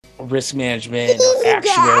risk management or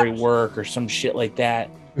actuary work or some shit like that.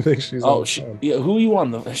 I think she's who are you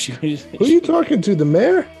on the? Who are you talking to? The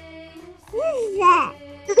mayor?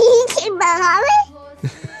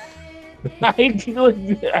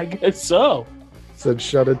 I guess so. Said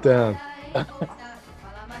shut it down.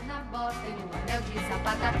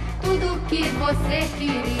 Tudo que você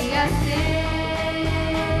queria ser,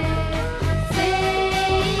 sem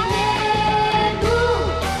medo.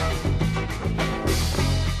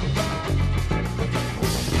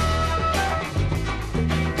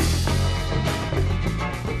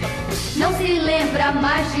 Não se lembra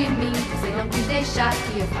mais de mim, você não quis deixar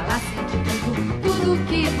que eu falasse de tudo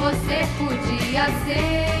que você podia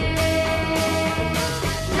ser.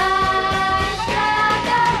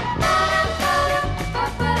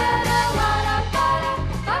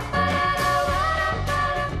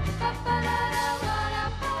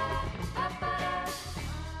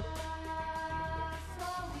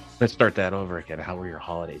 Let's start that over again. How were your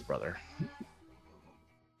holidays, brother?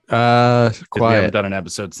 Quiet. We haven't done an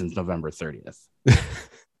episode since November 30th.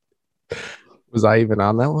 Was I even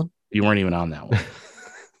on that one? You weren't even on that one.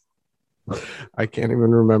 I can't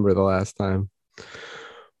even remember the last time.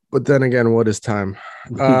 But then again, what is time?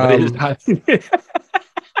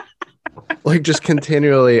 Like just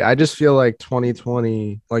continually, I just feel like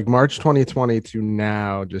 2020, like March 2020 to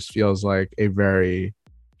now just feels like a very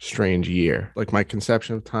strange year. Like my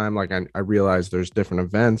conception of time, like I realize there's different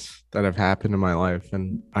events that have happened in my life,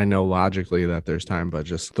 and I know logically that there's time, but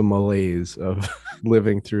just the malaise of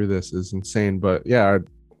living through this is insane. But yeah,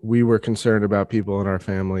 we were concerned about people in our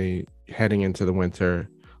family heading into the winter.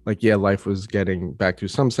 Like, yeah, life was getting back to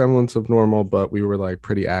some semblance of normal, but we were like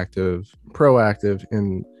pretty proactive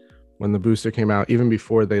in when the booster came out, even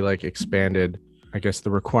before they like expanded, I guess, the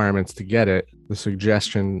requirements to get it, the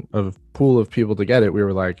suggestion of pool of people to get it. We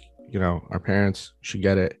were like, you know, our parents should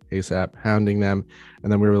get it ASAP, hounding them.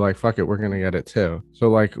 And then we were like, fuck it, we're going to get it too. So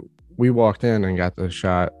like we walked in and got the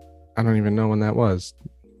shot. I don't even know when that was.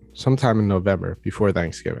 Sometime in November before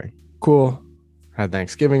Thanksgiving. Cool. Had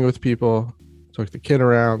Thanksgiving with people, took the kid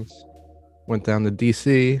around, went down to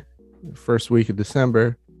DC first week of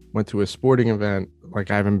December, went to a sporting event.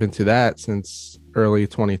 Like I haven't been to that since early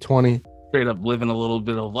 2020. Straight up living a little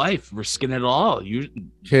bit of life, risking it all.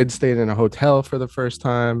 Kids stayed in a hotel for the first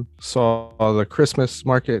time, saw the Christmas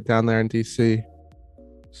market down there in DC,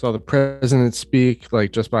 saw the president speak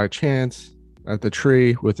like just by chance at the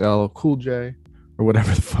tree with LL Cool J or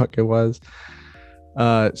whatever the fuck it was.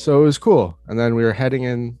 So it was cool. And then we were heading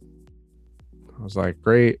in. I was like,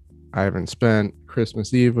 great. I haven't spent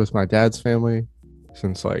Christmas Eve with my dad's family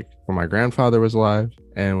since like when my grandfather was alive.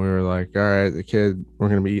 And we were like, all right, the kid, we're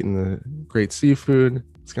going to be eating the great seafood.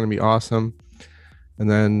 It's going to be awesome. And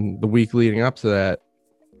then the week leading up to that,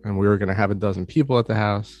 and we were going to have a dozen people at the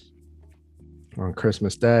house on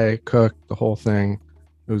Christmas Day, cook the whole thing.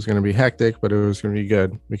 It was going to be hectic, but it was going to be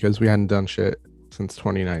good because we hadn't done shit since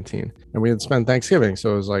 2019. And we had spent Thanksgiving.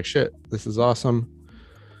 So it was like, shit, this is awesome.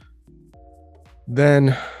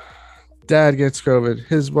 Then dad gets COVID.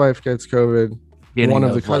 His wife gets COVID. One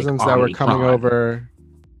of the cousins like that were coming over.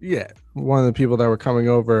 Yeah. One of the people that were coming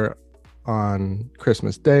over on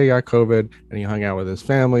Christmas Day got COVID, and he hung out with his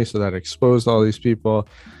family. So that exposed all these people.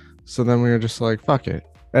 So then we were just like, fuck it.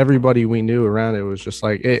 Everybody we knew around it was just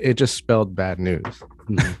like, it just spelled bad news.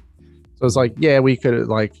 So it's like, yeah, we could,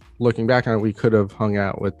 like, looking back on it, we could have hung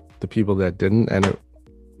out with the people that didn't, and it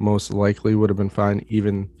most likely would have been fine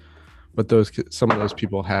but some of those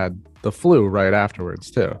people had the flu right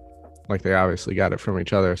afterwards too. Like they obviously got it from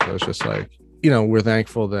each other. So it's just like, you know, we're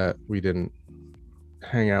thankful that we didn't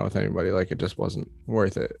hang out with anybody. Like it just wasn't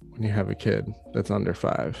worth it when you have a kid that's under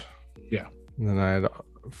 5. Yeah. And then I had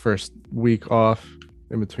first week off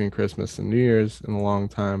in between Christmas and New Year's in a long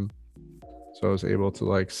time. So I was able to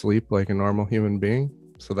like sleep like a normal human being.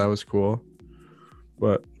 So that was cool.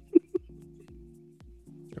 But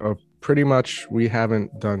pretty much we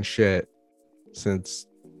haven't done shit since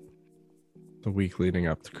the week leading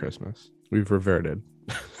up to Christmas. We've reverted.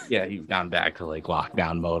 Yeah, you've gone back to like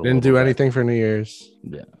lockdown mode. Didn't do anything for New Year's.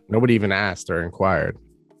 Yeah. Nobody even asked or inquired.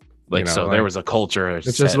 Like, you know, so like, there was a culture it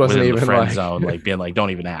just wasn't even the friend like, zone, like being like, don't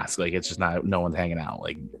even ask. Like, it's just not, no one's hanging out.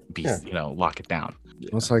 Like, you know, lock it down.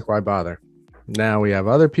 It's like, why bother? Now we have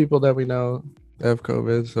other people that we know that have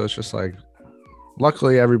COVID. So it's just like,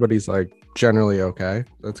 luckily everybody's like generally okay.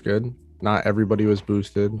 That's good. Not everybody was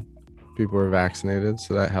boosted. People were vaccinated,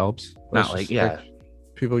 so that helps. Not like, yeah. Like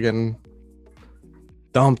people getting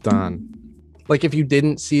dumped on. Like if you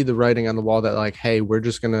didn't see the writing on the wall that like, hey, we're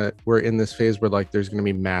in this phase where like there's gonna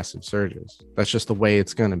be massive surges. That's just the way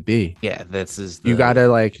it's gonna be. Yeah, this is you gotta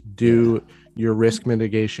like your risk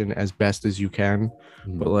mitigation as best as you can.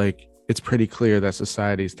 But like, it's pretty clear that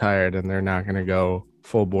society's tired and they're not going to go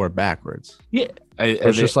full bore backwards. Yeah.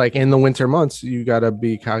 It's just like in the winter months, you got to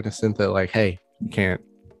be cognizant that like, hey, you can't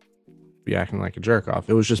be acting like a jerk off.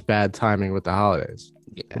 It was just bad timing with the holidays.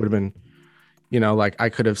 Yeah. It would have been, you know, like I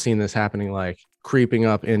could have seen this happening, like creeping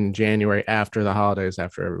up in January after the holidays,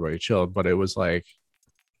 after everybody chilled. But it was like,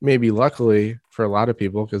 maybe luckily for a lot of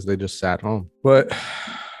people, because they just sat home. But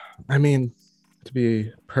I mean, to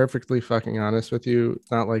be perfectly fucking honest with you, it's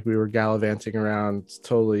not like we were gallivanting around. It's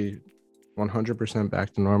totally 100%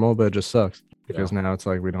 back to normal, but it just sucks because now it's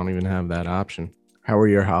like we don't even have that option. How were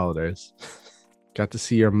your holidays? Got to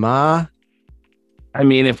see your ma? I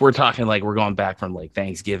mean, if we're talking like we're going back from like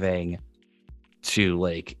Thanksgiving to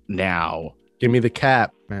like now, give me the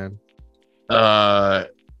cap, man.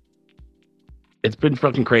 It's been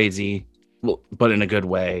fucking crazy, but in a good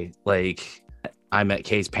way. Like, I met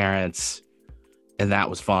Kay's parents, and that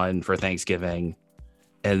was fun for Thanksgiving.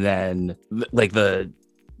 And then, like, the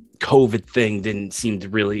COVID thing didn't seem to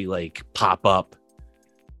really like pop up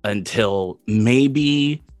until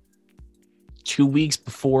maybe 2 weeks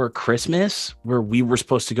before Christmas, where we were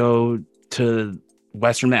supposed to go to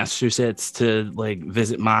Western Massachusetts to like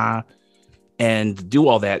visit Ma and do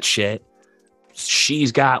all that shit.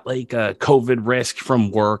 She's got like a COVID risk from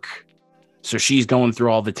work, so she's going through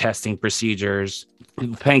all the testing procedures.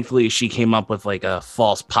 Thankfully, she came up with like a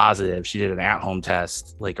false positive. She did an at-home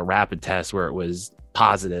test, like a rapid test, where it was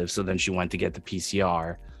positive. So then she went to get the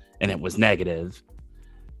PCR, and it was negative.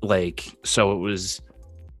 Like, so it was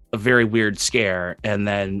a very weird scare. And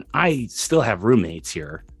then I still have roommates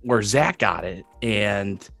here where Zach got it,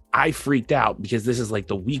 and I freaked out because this is like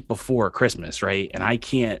the week before Christmas, right? And I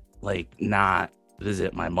can't like not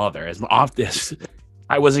visit my mother as often as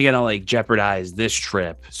I wasn't gonna like jeopardize this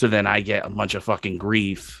trip. So then I get a bunch of fucking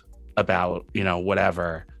grief about, you know,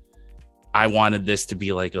 whatever. I wanted this to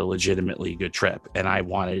be like a legitimately good trip, and I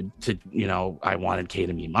wanted to, you know, I wanted Kay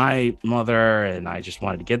to meet my mother, and I just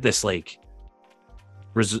wanted to get this like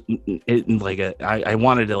I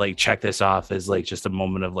wanted to like check this off as like just a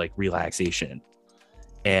moment of like relaxation.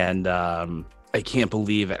 And I can't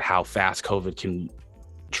believe at how fast COVID can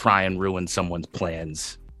try and ruin someone's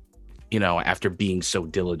plans, you know, after being so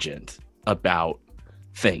diligent about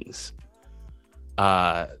things.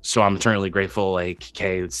 So I'm eternally grateful. Like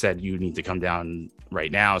Kay said, you need to come down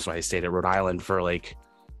right now. So I stayed at Rhode Island for like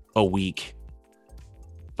a week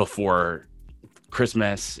before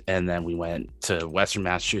Christmas. And then we went to Western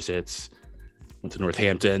Massachusetts, went to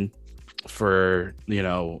Northampton for, you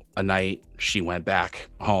know, a night. She went back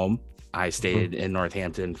home. I stayed in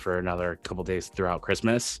Northampton for another couple days throughout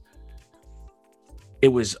Christmas. It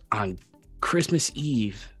was on Christmas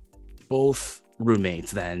Eve, both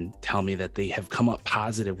roommates then tell me that they have come up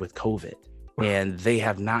positive with COVID and they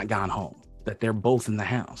have not gone home, that they're both in the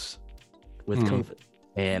house with COVID.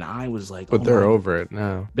 And I was like, but they're over it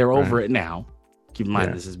now. They're over it now. Keep in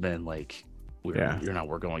mind, this has been like, we're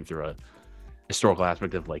going through a historical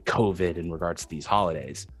aspect of like COVID in regards to these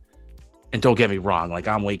holidays. And don't get me wrong, like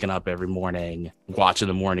I'm waking up every morning, watching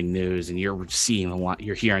the morning news, and you're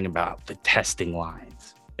hearing about the testing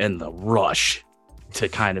lines and the rush to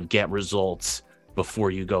kind of get results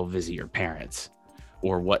before you go visit your parents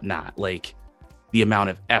or whatnot. Like the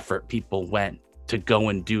amount of effort people went to go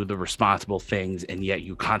and do the responsible things, and yet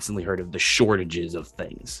you constantly heard of the shortages of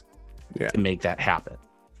things to make that happen.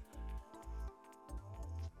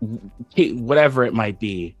 Whatever it might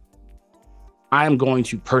be, I'm going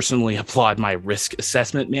to personally applaud my risk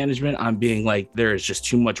assessment management. I'm being like, there's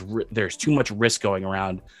too much risk going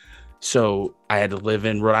around. So I had to live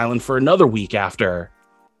in Rhode Island for another week after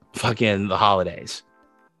fucking the holidays.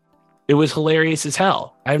 It was hilarious as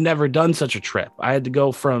hell. I've never done such a trip. I had to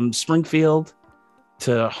go from Springfield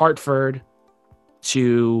to Hartford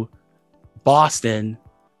to Boston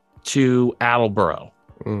to Attleboro.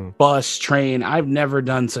 Bus, train. I've never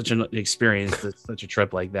done such an experience, such a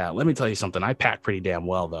trip like that. Let me tell you something. I pack pretty damn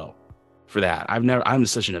well though for that. I'm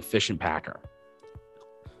such an efficient packer.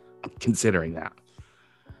 Considering that.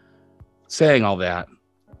 Saying all that.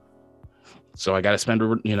 So I got to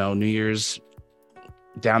spend, you know, New Year's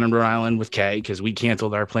down in Rhode Island with Kay because we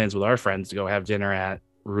canceled our plans with our friends to go have dinner at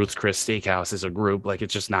Ruth's Chris Steakhouse as a group. Like,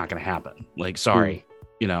 it's just not going to happen. Like, sorry,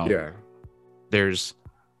 you know, there's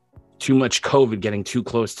too much COVID getting too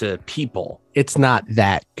close to people. It's not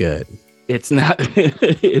that good. It's not.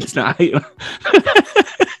 It's not.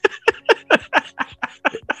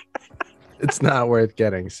 It's not worth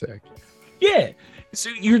getting sick. Yeah. So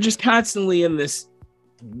you're just constantly in this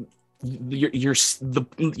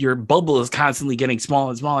your bubble is constantly getting smaller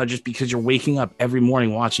and smaller just because you're waking up every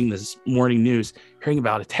morning watching this morning news, hearing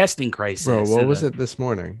about a testing crisis. Bro, what was it this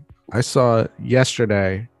morning? I saw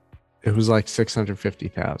yesterday. It was like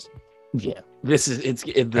 650,000. Yeah,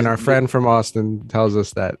 and our friend from Austin tells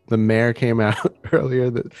us that the mayor came out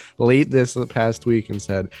late this past week and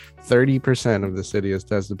said 30% of the city has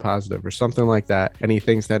tested positive or something like that, and he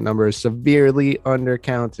thinks that number is severely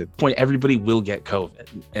undercounted. Point, everybody will get COVID,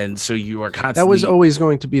 and so you are constantly. That was always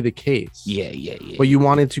going to be the case. Yeah. But you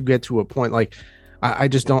wanted to get to a point like I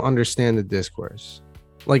just don't understand the discourse.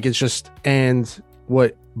 Like it's just, and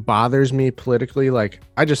what bothers me politically, like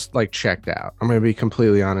I just like checked out. I'm gonna be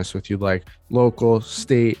completely honest with you. Like local,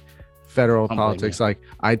 state, federal politics, like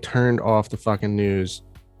I turned off the fucking news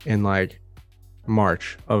in like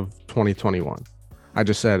March of 2021. I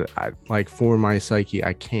just said, I like, for my psyche,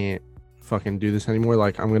 I can't fucking do this anymore.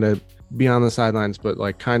 Like I'm gonna be on the sidelines, but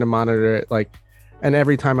like kind of monitor it. Like, and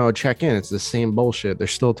every time I would check in, it's the same bullshit. They're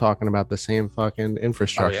still talking about the same fucking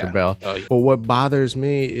infrastructure bill. But what bothers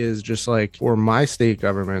me is just like, for my state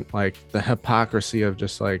government, like the hypocrisy of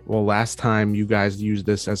just like, well, last time you guys used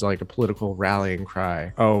this as like a political rallying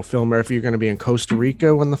cry. Oh, Phil Murphy, you're going to be in Costa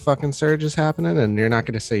Rica when the fucking surge is happening and you're not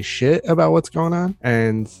going to say shit about what's going on.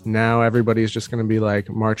 And now everybody's just going to be like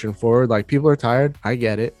marching forward. Like people are tired. I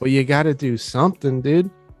get it. But you got to do something,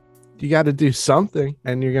 dude. You got to do something.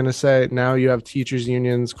 And you're going to say now you have teachers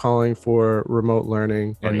unions calling for remote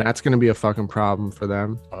learning, and that's going to be a fucking problem for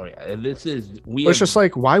them. Oh yeah. And it's just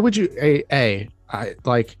like, why would you I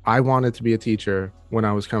wanted to be a teacher when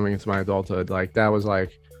I was coming into my adulthood. Like that was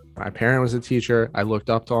like, my parent was a teacher. I looked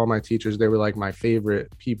up to all my teachers. They were like my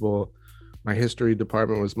favorite people. My history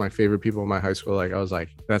department was my favorite people in my high school. Like I was like,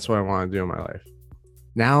 that's what I want to do in my life.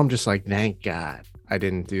 Now I'm just like, thank God I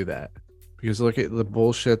didn't do that. Because look at the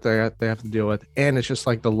bullshit they have to deal with. And it's just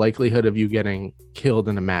like the likelihood of you getting killed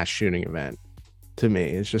in a mass shooting event. To me,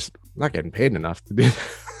 it's just not getting paid enough to do that.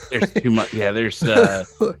 There's too much. Yeah, there's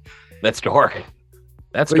that's dark.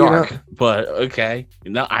 That's dark. But okay.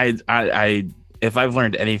 No, I if I've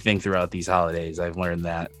learned anything throughout these holidays, I've learned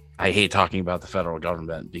that I hate talking about the federal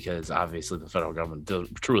government because obviously the federal government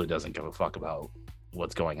truly doesn't give a fuck about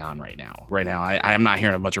what's going on right now. I am not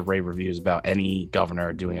hearing a bunch of rave reviews about any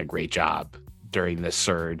governor doing a great job during this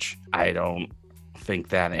surge. I don't think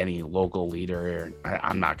that any local leader,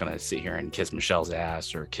 I'm not going to sit here and kiss Michelle's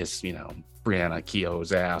ass or kiss, Brianna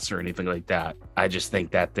Keough's ass or anything like that. I just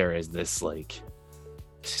think that there is this like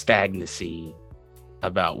stagnancy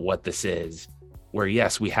about what this is, where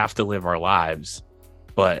yes, we have to live our lives,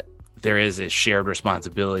 but there is a shared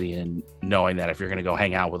responsibility in knowing that if you're going to go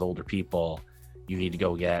hang out with older people, you need to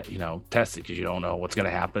go get, tested because you don't know what's going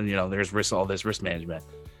to happen. There's all this risk management,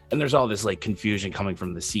 and there's all this like confusion coming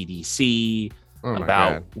from the CDC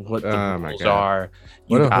about what the rules are.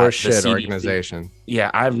 What a horseshit organization.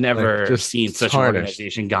 Yeah, I've never seen such an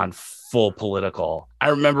organization gone full political. I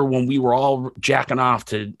remember when we were all jacking off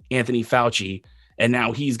to Anthony Fauci, and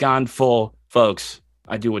now he's gone full, folks,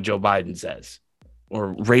 I do what Joe Biden says.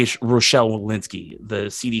 Or Rochelle Walensky, the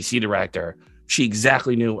CDC director, she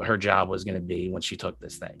exactly knew what her job was going to be when she took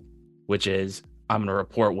this thing, which is I'm going to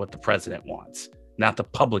report what the president wants, not the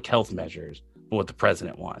public health measures, but what the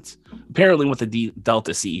president wants. Apparently what the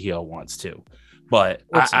Delta CEO wants too. But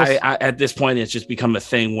I at this point, it's just become a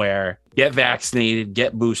thing where get vaccinated,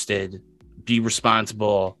 get boosted, be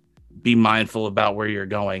responsible, be mindful about where you're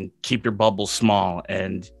going, keep your bubble small.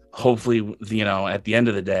 And hopefully, at the end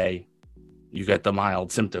of the day, you get the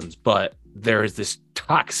mild symptoms, but there is this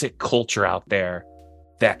toxic culture out there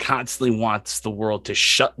that constantly wants the world to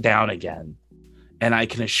shut down again. And I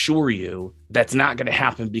can assure you that's not going to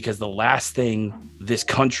happen, because the last thing this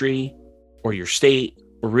country or your state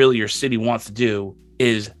or really your city wants to do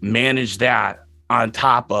is manage that on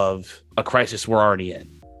top of a crisis we're already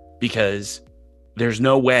in, because there's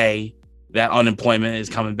no way that unemployment is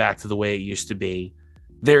coming back to the way it used to be.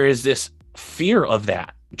 There is this fear of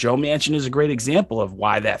that. Joe Manchin is a great example of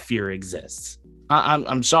why that fear exists.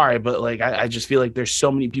 I'm sorry, but like I just feel like there's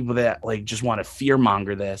so many people that like just want to fear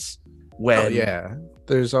monger this. When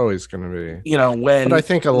there's always going to be, but I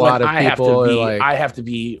think a lot of people are like, I have to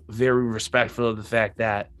be very respectful of the fact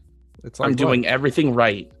that it's like, I'm doing everything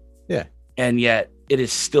right. Yeah. And yet it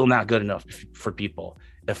is still not good enough for people.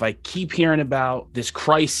 If I keep hearing about this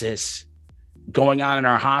crisis going on in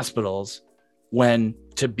our hospitals, when,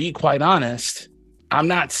 to be quite honest, I'm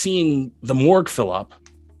not seeing the morgue fill up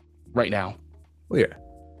right now. Well, yeah.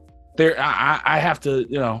 I have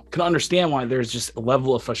to, can understand why there's just a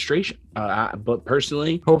level of frustration. But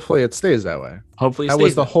personally, hopefully it stays that way. Hopefully that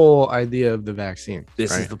was the whole idea of the vaccine.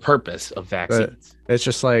 This is the purpose of vaccines. But it's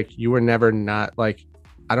just like you were never not like,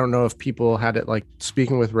 I don't know if people had it like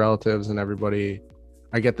speaking with relatives and everybody.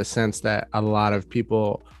 I get the sense that a lot of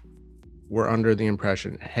people were under the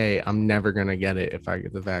impression, hey, I'm never going to get it if I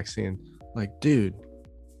get the vaccine. Like, dude,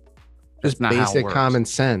 just basic common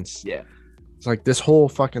sense. Yeah. It's like this whole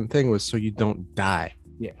fucking thing was so you don't die.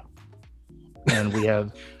 Yeah. And we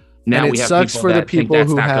have now and it sucks for the people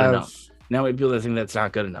who have. Now we have people that think that's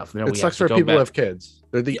not good enough. It sucks for people who have kids.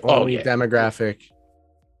 They're the only demographic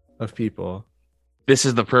of people. This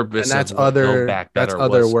is the purpose. And that's other. That's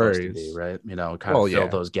other worries, be, right? Kind of fill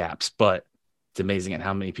those gaps. But it's amazing at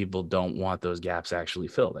how many people don't want those gaps actually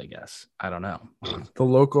filled. I guess I don't know. The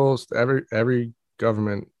locals, every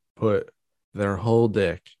government put their whole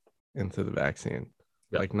dick into the vaccine,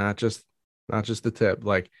 like not just the tip,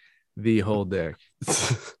 like the whole dick.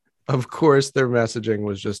 Of course, their messaging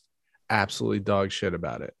was just absolutely dog shit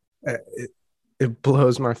about it. It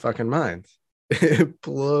blows my fucking mind. It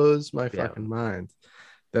blows my fucking mind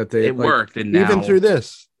that it worked, and even through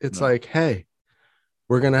this, it's like, hey,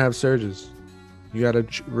 we're gonna have surges. You gotta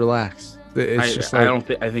relax. It's just like,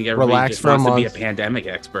 I think everybody just wants to be a pandemic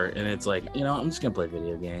expert, and it's like, I'm just gonna play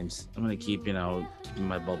video games. I'm gonna keep, keeping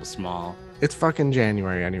my bubble small. It's fucking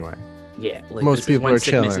January anyway. Yeah, most people are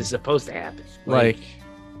chilling. This is supposed to happen. Like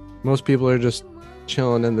most people are just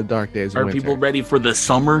chilling in the dark days. Are people ready for the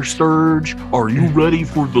summer surge? Are you ready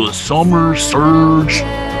for the summer surge?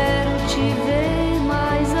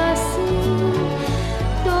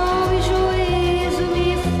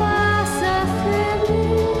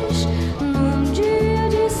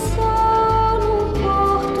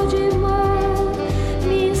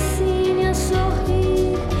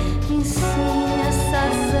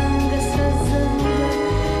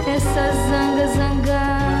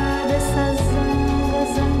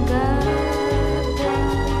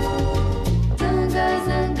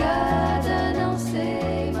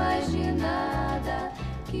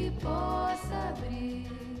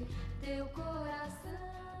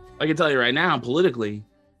 I can tell you right now, politically,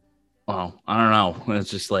 well, I don't know.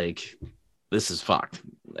 It's just like, this is fucked.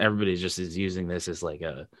 Everybody just is using this as like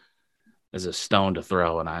as a stone to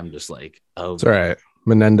throw, and I'm just like, oh, it's all right.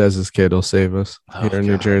 Menendez's kid will save us here in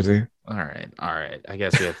New Jersey. All right. I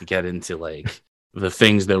guess we have to get into like the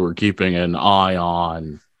things that we're keeping an eye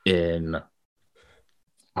on in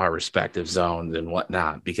our respective zones and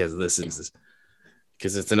whatnot, because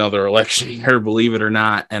it's another election year, believe it or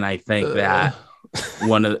not, and I think that.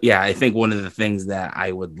 I think one of the things that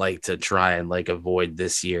I would like to try and like avoid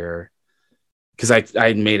this year, because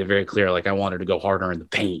I made it very clear, like I wanted to go harder in the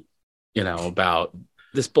paint, about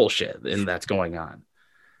this bullshit and that's going on.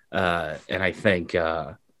 And I think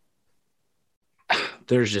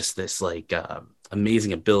there's just this like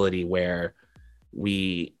amazing ability where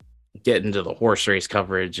we get into the horse race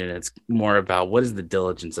coverage, and it's more about what is the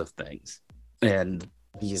diligence of things and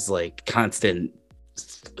these like constant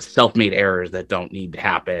self-made errors that don't need to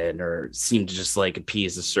happen or seem to just like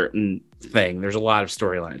appease a certain thing. There's a lot of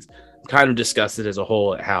storylines. I'm kind of disgusted as a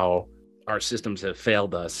whole at how our systems have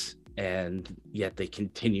failed us, and yet they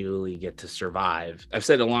continually get to survive. I've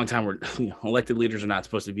said a long time where elected leaders are not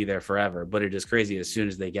supposed to be there forever, but it is crazy. As soon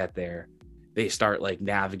as they get there, they start like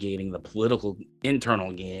navigating the political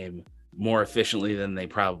internal game more efficiently than they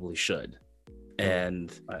probably should.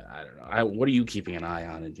 And I don't know. What are you keeping an eye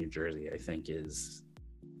on in New Jersey? I think is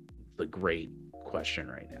the great question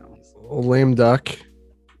right now. Lame duck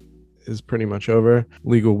is pretty much over.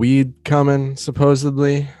 Legal weed coming,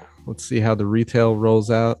 supposedly. Let's see how the retail rolls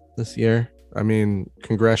out this year. I mean,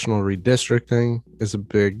 congressional redistricting is a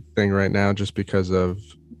big thing right now just because of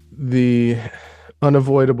the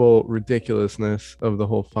unavoidable ridiculousness of the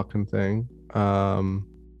whole fucking thing.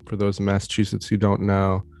 For those in Massachusetts who don't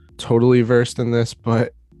know, totally versed in this,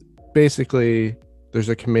 but basically there's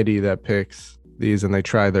a committee that picks these and they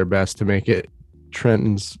try their best to make it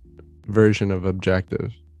Trenton's version of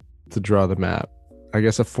objective to draw the map. I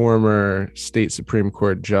guess a former state Supreme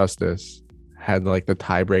Court justice had like the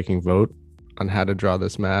tie-breaking vote on how to draw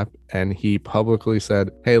this map, and he publicly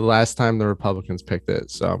said, hey, last time the Republicans picked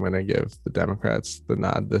it, so I'm going to give the Democrats the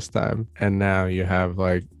nod this time. And now you have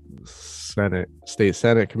like state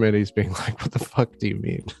Senate committees being like, what the fuck do you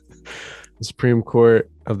mean? The Supreme Court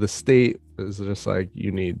of the state is just like,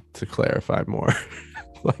 you need to clarify more.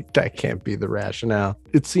 Like, that can't be the rationale.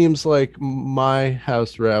 It seems like my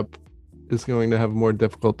House rep is going to have a more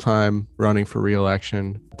difficult time running for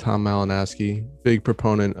re-election. Tom Malinowski, big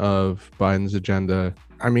proponent of Biden's agenda.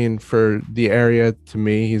 I mean, for the area, to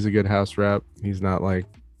me, he's a good House rep. He's not like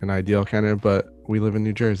an ideal candidate, but we live in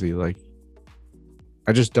New Jersey. Like,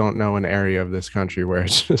 I just don't know an area of this country where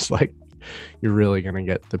it's just like you're really going to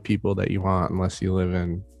get the people that you want unless you live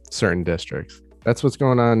in certain districts. That's what's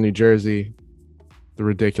going on in New Jersey, the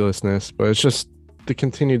ridiculousness, but it's just the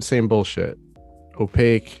continued same bullshit.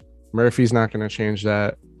 Opaque. Murphy's not going to change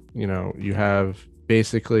that. You know, you have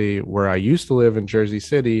basically where I used to live in Jersey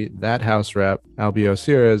City, that House rep, Albio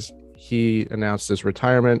Sires, he announced his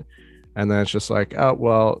retirement. And then it's just like, oh,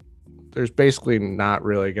 well, there's basically not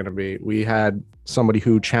really going to be. We had somebody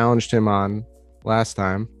who challenged him on last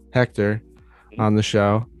time, Hector, on the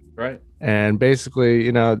show. Right. And basically,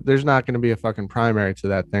 you know, there's not going to be a fucking primary to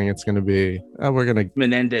that thing. It's going to be, we're going to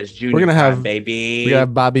Menendez Jr. We're going to have, baby. We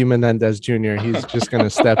have Bobby Menendez Jr. He's just going to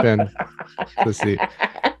step in to see.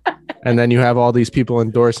 And then you have all these people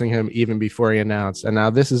endorsing him even before he announced. And now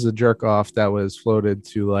this is a jerk off that was floated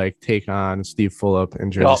to like take on Steve Fulop in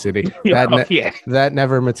Jersey City. That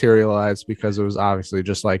never materialized because it was obviously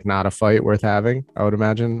just like not a fight worth having. I would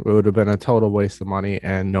imagine it would have been a total waste of money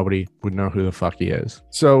and nobody would know who the fuck he is.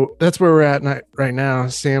 So that's where we're at right now.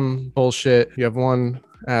 Same bullshit. You have one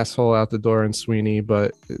asshole out the door in Sweeney,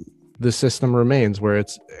 but the system remains where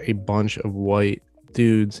it's a bunch of white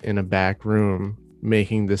dudes in a back room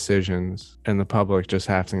making decisions and the public just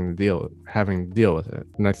having to deal with it.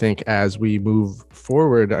 And I think as we move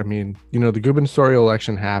forward, I mean, you know, the gubernatorial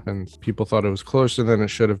election happened. People thought it was closer than it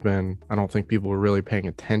should have been. I don't think people were really paying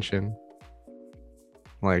attention.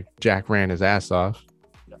 Like Jack ran his ass off.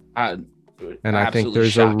 And I think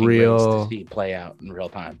there's a real to see play out in real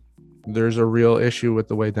time. There's a real issue with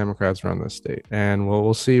the way Democrats run this state. And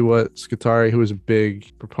we'll see what Scutari, who is a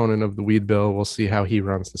big proponent of the weed bill, we'll see how he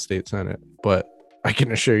runs the state Senate. But I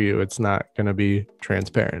can assure you it's not going to be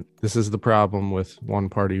transparent. This is the problem with one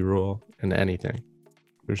party rule in anything.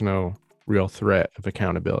 There's no real threat of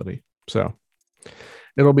accountability. So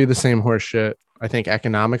it'll be the same horse shit. I think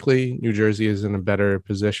economically, New Jersey is in a better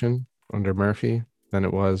position under Murphy than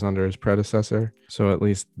it was under his predecessor. So at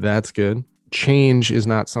least that's good. Change is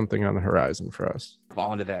not something on the horizon for us.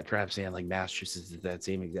 Fall into that trap saying like Massachusetts is that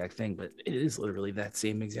same exact thing, but it is literally that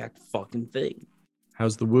same exact fucking thing.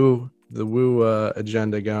 How's the woo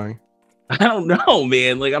agenda going? I don't know,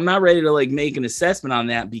 man. Like, I'm not ready to like make an assessment on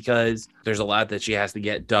that because there's a lot that she has to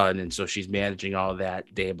get done, and so she's managing all of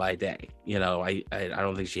that day by day. You know, I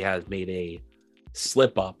don't think she has made a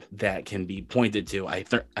slip up that can be pointed to.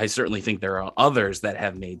 I certainly think there are others that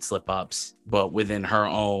have made slip ups, but within her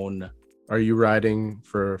own. Are you riding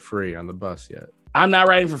for free on the bus yet? I'm not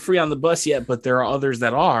riding for free on the bus yet, but there are others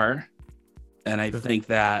that are, and I think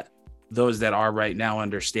that those that are right now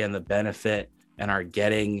understand the benefit and are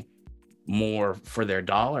getting more for their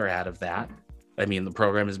dollar out of that. I mean, the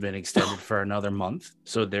program has been extended for another month,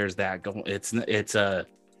 so there's that going. It's a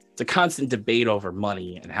constant debate over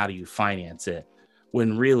money and how do you finance it,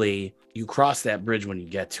 when really you cross that bridge when you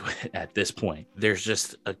get to it. At this point, there's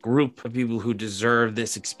just a group of people who deserve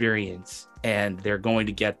this experience, and they're going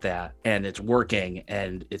to get that, and it's working,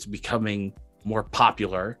 and it's becoming more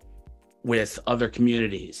popular with other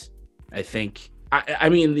communities. I think, I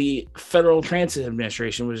mean, the Federal Transit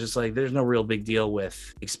Administration was just like, there's no real big deal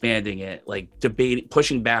with expanding it, like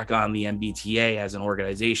pushing back on the MBTA as an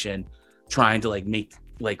organization, trying to like make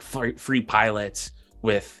like free pilots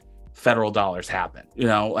with federal dollars happen. You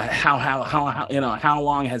know, how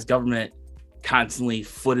long has government constantly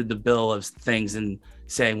footed the bill of things and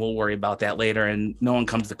saying we'll worry about that later, and no one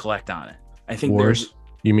comes to collect on it? I think wars.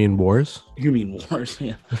 You mean wars? You mean wars?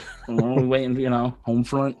 Yeah. We're waiting, you know, home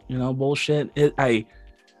front, you know, bullshit. I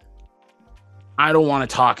don't want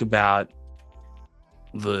to talk about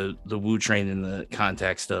the Woo train in the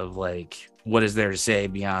context of like, what is there to say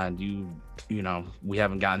beyond you know, we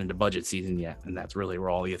haven't gotten into budget season yet, and that's really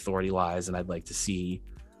where all the authority lies. And I'd like to see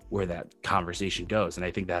where that conversation goes. And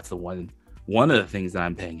I think that's the one of the things that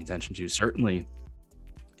I'm paying attention to, certainly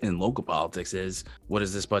in local politics, is what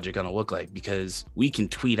is this budget going to look like? Because we can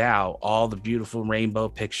tweet out all the beautiful rainbow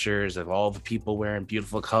pictures of all the people wearing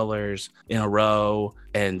beautiful colors in a row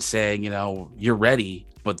and saying, you know, you're ready.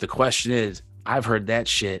 But the question is, I've heard that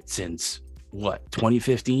shit since what,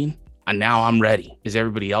 2015? And now I'm ready. Is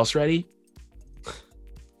everybody else ready?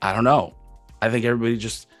 I don't know. I think everybody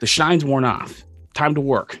the shine's worn off. Time to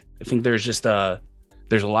work. I think there's a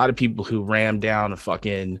lot of people who rammed down a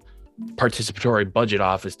fucking participatory budget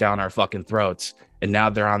office down our fucking throats, and now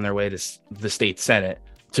they're on their way to the state Senate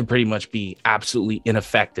to pretty much be absolutely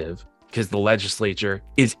ineffective because the legislature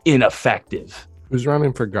is ineffective. Who's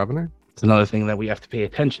running for governor? It's another thing that we have to pay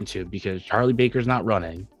attention to because Charlie Baker's not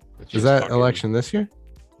running. Is that election this year?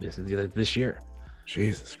 This is this year.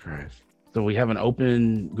 Jesus Christ. So we have an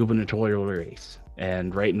open gubernatorial race.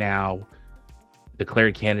 And right now,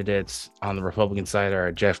 declared candidates on the Republican side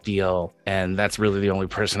are Jeff Deal. And that's really the only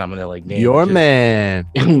person I'm going to like name. Your man.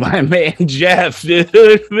 My man, Jeff. Dude,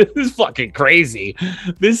 this is fucking crazy.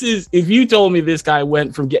 This is, if you told me this guy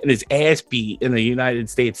went from getting his ass beat in the United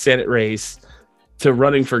States Senate race to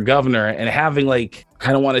running for governor and having like,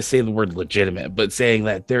 I don't want to say the word legitimate, but saying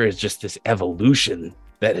that there is just this evolution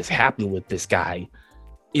that has happened with this guy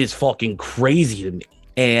is fucking crazy to me.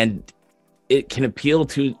 And it can appeal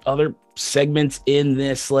to other segments in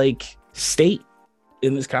this like state,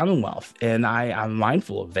 in this Commonwealth. And I'm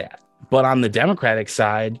mindful of that. But on the Democratic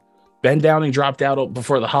side, Ben Downing dropped out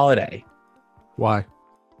before the holiday. Why?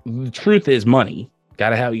 The truth is money. You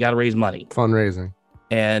gotta raise money. Fundraising.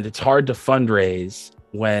 And it's hard to fundraise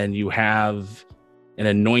when you have an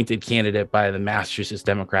anointed candidate by the Massachusetts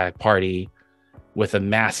Democratic Party with a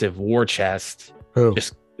massive war chest. Who?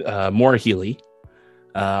 Just Maura Healey,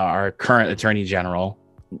 our current attorney general.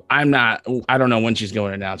 I don't know when she's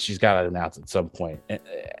going to announce. She's got to announce at some point,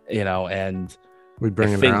 and We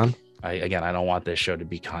bring it around. I don't want this show to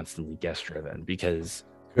be constantly guest driven because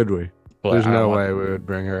Could we? There's no way we would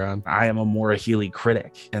bring her on. I am a Maura Healey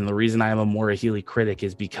critic. And the reason I am a Maura Healey critic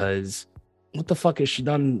is because what the fuck has she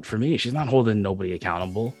done for me? She's not holding nobody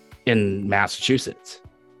accountable in Massachusetts.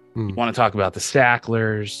 You want to talk about the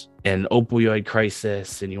Sacklers and opioid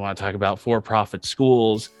crisis, and you want to talk about for-profit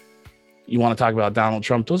schools. You want to talk about Donald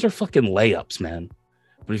Trump. Those are fucking layups, man.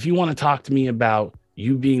 But if you want to talk to me about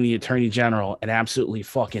you being the attorney general and absolutely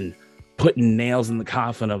fucking putting nails in the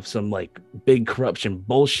coffin of some like big corruption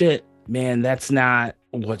bullshit, man, that's not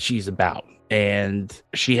what she's about. And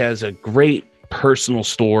she has a great personal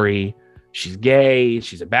story. She's gay.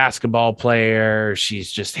 She's a basketball player. She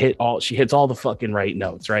hits all the fucking right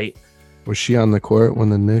notes, right? Was she on the court when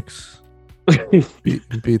the Knicks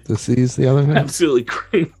beat the C's the other night? Absolutely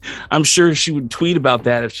great. I'm sure she would tweet about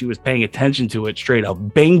that if she was paying attention to it straight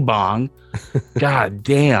up. Bing bong. God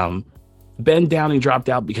damn. Ben Downing dropped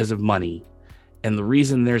out because of money. And the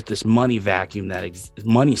reason there's this money vacuum,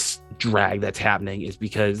 money drag that's happening is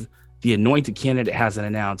because the anointed candidate hasn't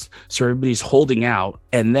announced. So everybody's holding out.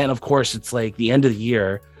 And then, of course, it's like the end of the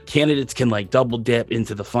year. Candidates can like double dip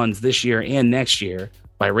into the funds this year and next year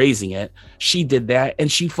by raising it. She did that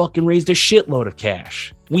and she fucking raised a shitload of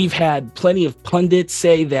cash. We've had plenty of pundits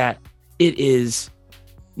say that it is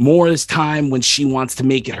Maura's time when she wants to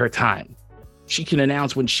make it her time. She can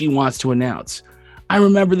announce when she wants to announce. I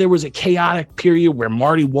remember there was a chaotic period where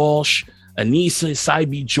Marty Walsh, Anissa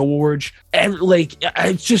Saibi George, and like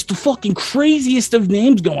it's just the fucking craziest of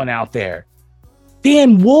names going out there.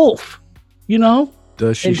 Dan Wolf,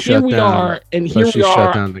 Does she and shut here we down? are, and Does here she we shut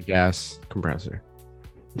are. down the gas compressor?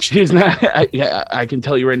 She's not. I can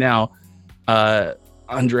tell you right now.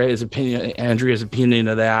 Andrea's opinion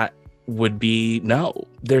of that would be no.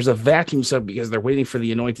 There's a vacuum sub because they're waiting for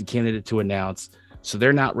the anointed candidate to announce, so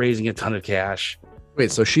they're not raising a ton of cash. Wait,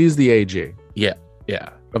 so she's the AG Yeah,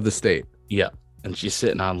 of the state. yeah, and she's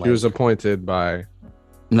sitting on like. She was appointed by.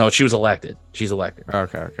 No, she was elected. She's elected.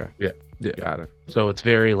 Okay. Yeah. Got it. So it's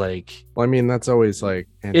very like. Well, I mean, that's always like.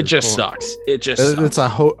 It just sucks. It just. It's sucks.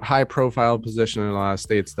 a high-profile position in a lot of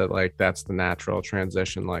states that like that's the natural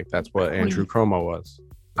transition. Like that's what Andrew Cuomo was.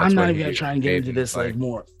 I'm not even gonna try and get into this like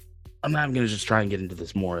more. I'm not even gonna just try and get into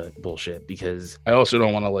this more bullshit because I also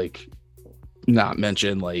don't want to like not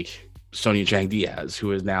mention like Sonia Chang Diaz,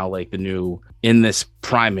 who is now like the new in this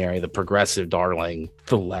primary, the progressive darling,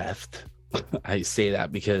 the left. I say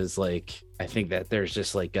that because like I think that there's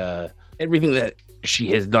just like everything that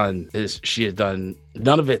she has done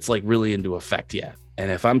none of it's like really into effect yet.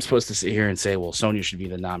 And if I'm supposed to sit here and say, well, Sonia should be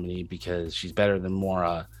the nominee because she's better than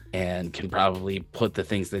Maura and can probably put the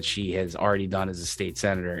things that she has already done as a state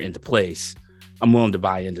senator into place, I'm willing to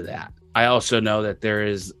buy into that. I also know that there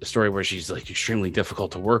is a story where she's like extremely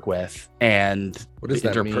difficult to work with. And What does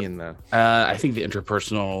that mean though? I think the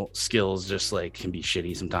interpersonal skills just like can be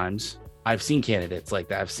shitty sometimes. I've seen candidates like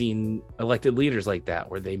that. I've seen elected leaders like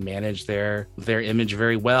that where they manage their image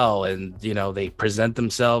very well and they present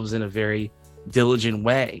themselves in a very diligent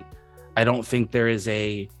way. I don't think there is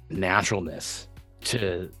a naturalness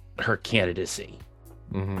to her candidacy.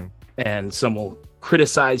 Mm-hmm. And some will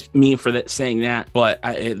criticize me for that, saying that, but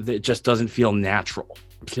it just doesn't feel natural.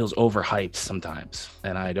 It feels overhyped sometimes,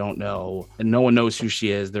 and I don't know, and no one knows who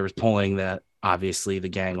she is. There was polling that obviously the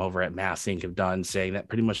gang over at Mass Inc. have done saying that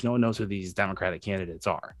pretty much no one knows who these Democratic candidates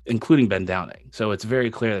are, including Ben Downing. So it's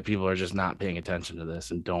very clear that people are just not paying attention to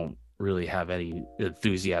this and don't really have any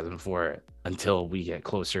enthusiasm for it until we get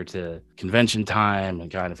closer to convention time and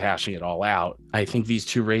kind of hashing it all out. I think these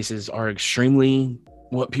two races are extremely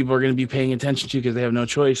what people are going to be paying attention to because they have no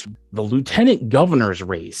choice. The lieutenant governor's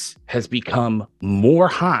race has become more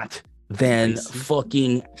hot than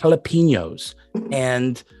fucking jalapenos.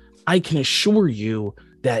 And I can assure you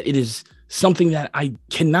that it is something that I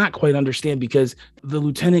cannot quite understand because the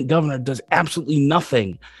lieutenant governor does absolutely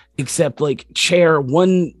nothing except like chair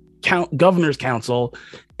one governor's council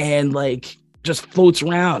and like just floats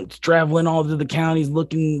around, traveling all to the counties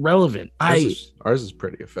looking relevant. Ours is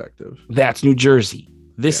pretty effective. That's New Jersey.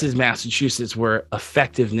 This is Massachusetts, where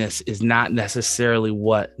effectiveness is not necessarily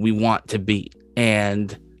what we want to be.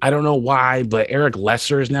 And I don't know why, but Eric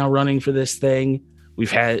Lesser is now running for this thing.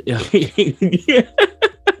 We've had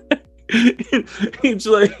it's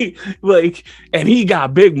like, and he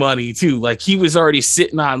got big money too. Like he was already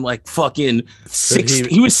sitting on like fucking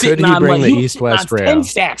he was sitting on like East-West Rail 10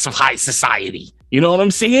 stacks of high society. You know what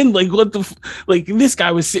I'm saying? Like what the like this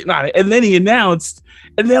guy was sitting on it, and then he announced,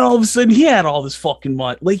 and then all of a sudden he had all this fucking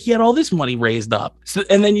money. Like he had all this money raised up. So,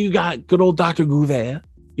 and then you got good old Dr. Gouvert,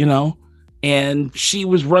 you know, and she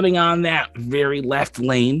was running on that very left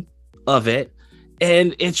lane of it.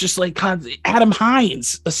 And it's just like Adam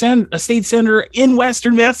Hines, a state senator in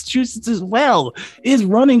Western Massachusetts as well, is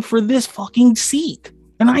running for this fucking seat.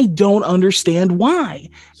 And I don't understand why.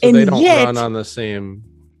 So and they don't yet, run on the same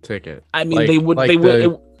ticket. I mean, they would.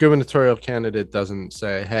 The gubernatorial candidate doesn't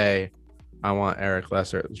say, hey, I want Eric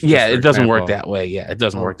Lesser. Yeah, it doesn't work that way. Yeah, it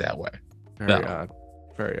doesn't work that way. Very odd.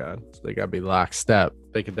 Very odd. So they got to be lockstep.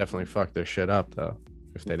 They could definitely fuck their shit up, though.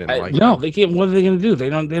 If they didn't like no, they can't. What are they gonna do? They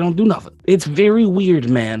don't do nothing. It's very weird,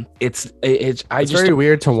 man. It's very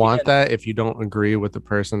weird to want that if you don't agree with the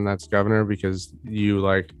person that's governor, because you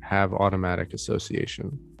like have automatic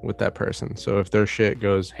association with that person. So if their shit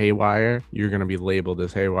goes haywire, you're gonna be labeled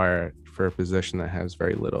as haywire for a position that has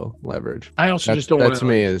very little leverage. I also just don't want to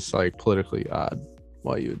me is like politically odd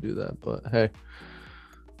why you would do that. But hey,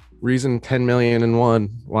 reason 10 million and one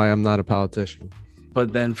why I'm not a politician.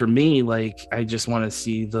 But then for me, like, I just want to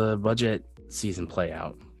see the budget season play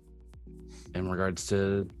out in regards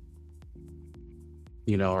to,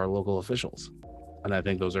 you know, our local officials. And I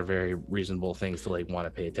think those are very reasonable things to like want to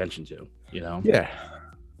pay attention to, you know? Yeah.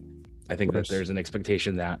 I think that there's an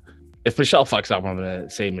expectation that if Michelle fucks up, I'm going to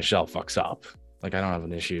say Michelle fucks up. Like, I don't have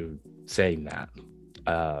an issue saying that.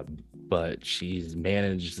 But she's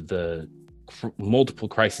managed the multiple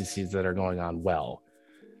crises that are going on well.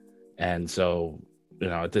 And so, you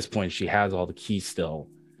know, at this point, she has all the keys still,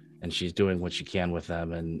 and she's doing what she can with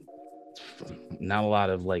them, and not a lot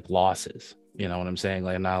of like losses. You know what I'm saying?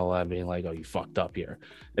 Like, not a lot of being like, "Oh, you fucked up here."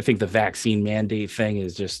 I think the vaccine mandate thing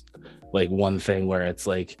is just like one thing where it's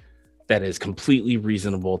like that is completely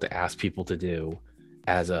reasonable to ask people to do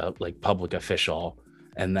as a like public official,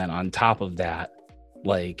 and then on top of that,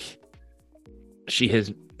 like she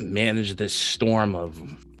has managed this storm of,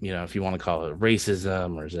 you know, if you want to call it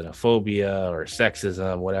racism or xenophobia or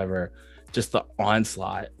sexism, whatever, just the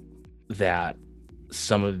onslaught that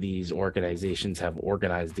some of these organizations have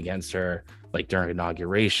organized against her, like during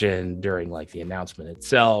inauguration, during like the announcement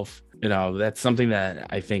itself. You know, that's something that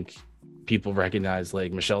I think people recognize.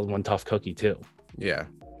 Like, Michelle's one tough cookie too. Yeah.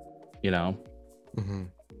 You know,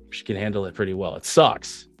 she can handle it pretty well. It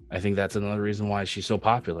sucks. I think that's another reason why she's so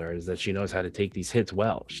popular, is that she knows how to take these hits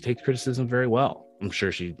well. She takes criticism very well. I'm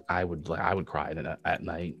sure I would cry at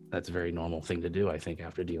night. That's a very normal thing to do, I think,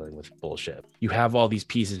 after dealing with bullshit. You have all these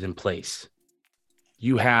pieces in place.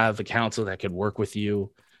 You have a council that could work with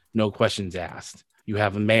you, no questions asked. You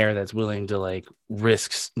have a mayor that's willing to like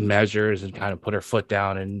risk measures and kind of put her foot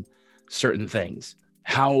down in certain things.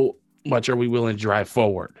 How much are we willing to drive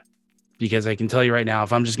forward? Because I can tell you right now,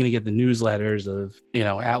 if I'm just going to get the newsletters of, you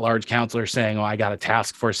know, at-large counselors saying, "Oh, I got a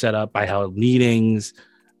task force set up, I held meetings,"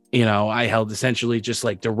 you know, I held essentially just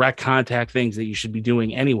like direct contact things that you should be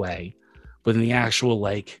doing anyway. But in the actual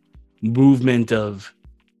like movement of,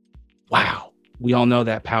 wow, we all know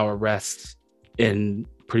that power rests in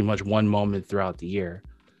pretty much one moment throughout the year.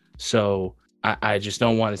 So I just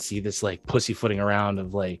don't want to see this like pussyfooting around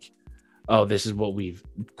of like, oh, this is what we've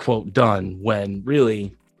quote done, when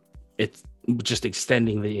really it's just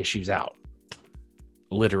extending the issues out.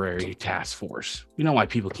 Literary task force. You know why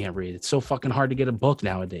people can't read. It's so fucking hard to get a book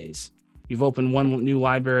nowadays. You've opened one new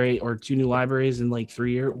library or two new libraries in like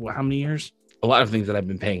 3 years. How many years? A lot of things that I've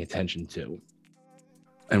been paying attention to.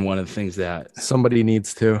 And one of the things that somebody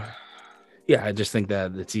needs to. Yeah, I just think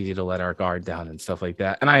that it's easy to let our guard down and stuff like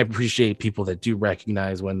that. And I appreciate people that do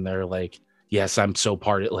recognize when they're like, yes, I'm so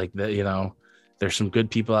part of like the, you know, There's some good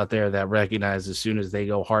people out there that recognize as soon as they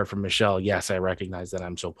go hard for Michelle, yes, I recognize that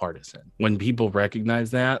I'm so partisan. When people recognize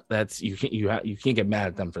that, that's you can't get mad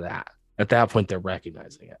at them for that. At that point, they're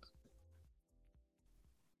recognizing it.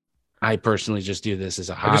 I personally just do this as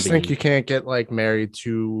a hobby. I just think you can't get like married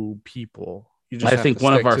to people. You just I have think to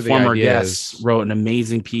one of stick our to the former ideas. guests wrote an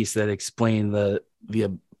amazing piece that explained the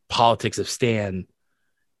politics of Stan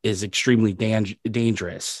is extremely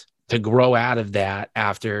dangerous. To grow out of that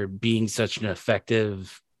after being such an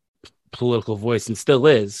effective political voice, and still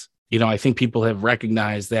is, I think people have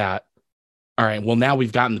recognized that. All right, well, now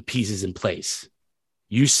we've gotten the pieces in place.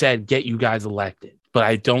 You said get you guys elected, but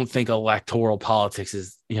I don't think electoral politics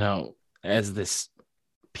is, as this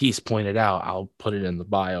piece pointed out, I'll put it in the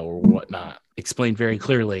bio or whatnot, explained very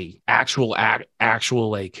clearly, actual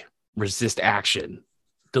like resist action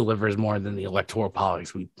delivers more than the electoral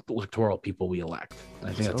people we elect. I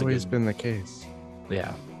think It's that's always been the case.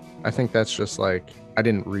 Yeah. I think that's just like, I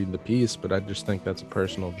didn't read the piece, but I just think that's a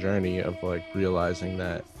personal journey of like realizing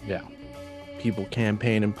that people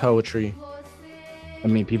campaign in poetry. I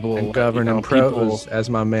mean, people and govern in prose, as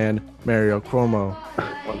my man Mario Cuomo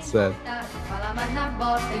once said.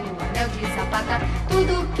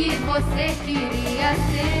 Tudo que você queria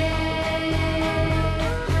ser.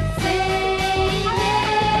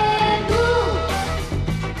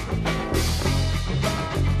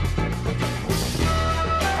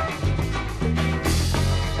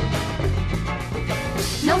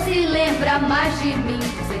 Não se lembra mais de mim,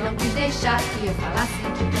 você não quis deixar que eu falasse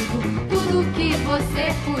tudo que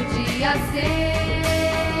você podia ser.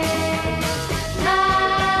 Na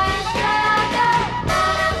estrada,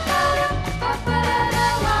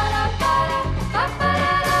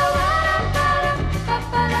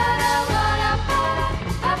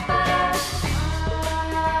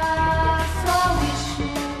 sol e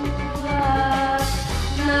chuva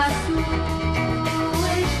na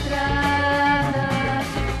sua estrada.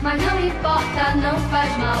 Mas não importa, não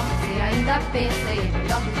faz mal. Você ainda pensa e é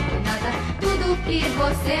melhor do que nada. Tudo que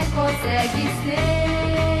você consegue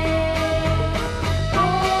ser.